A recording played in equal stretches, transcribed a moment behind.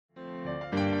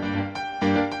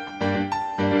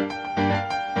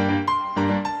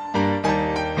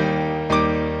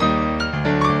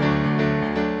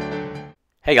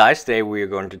Hey guys, today we are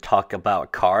going to talk about a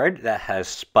card that has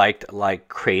spiked like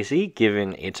crazy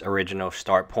given its original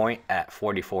start point at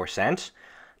 44 cents.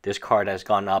 This card has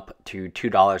gone up to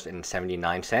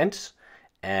 $2.79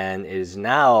 and is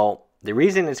now, the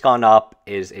reason it's gone up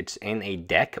is it's in a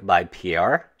deck by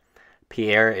Pierre.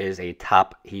 Pierre is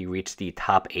he reached the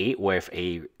top 8 with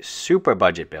a super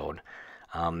budget build.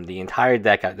 The entire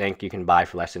deck I think you can buy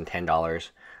for less than $10,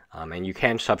 and you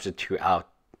can substitute out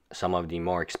some of the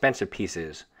more expensive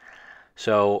pieces.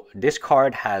 So this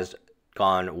card has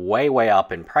gone way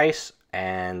up in price,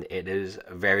 and it is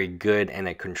very good in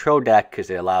a control deck because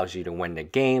it allows you to win the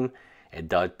game. It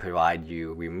does provide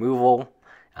you removal,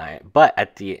 but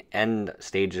at the end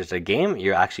stages of the game,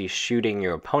 you're actually shooting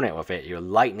your opponent with it. You're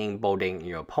lightning bolting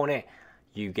your opponent.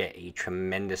 You get a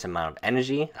tremendous amount of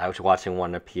energy. I was watching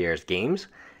one of Pierre's games,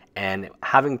 and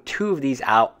having 2 of these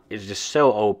out is just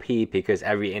so OP because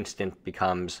every instant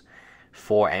becomes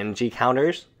 4 energy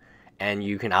counters, and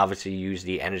you can obviously use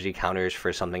the energy counters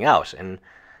for something else. And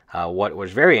what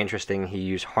was very interesting, he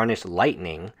used Harness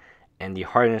Lightning, and the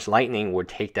Harness Lightning would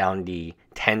take down the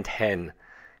 10-10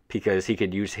 because he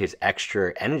could use his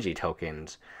extra energy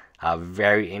tokens.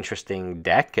 Very interesting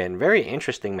deck and very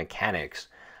interesting mechanics.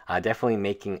 Definitely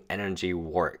making energy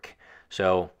work.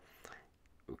 So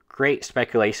great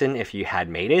speculation if you had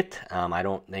made it. I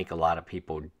don't think a lot of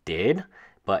people did,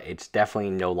 but it's definitely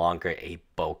no longer a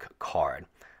bulk card.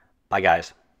 Bye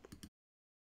guys.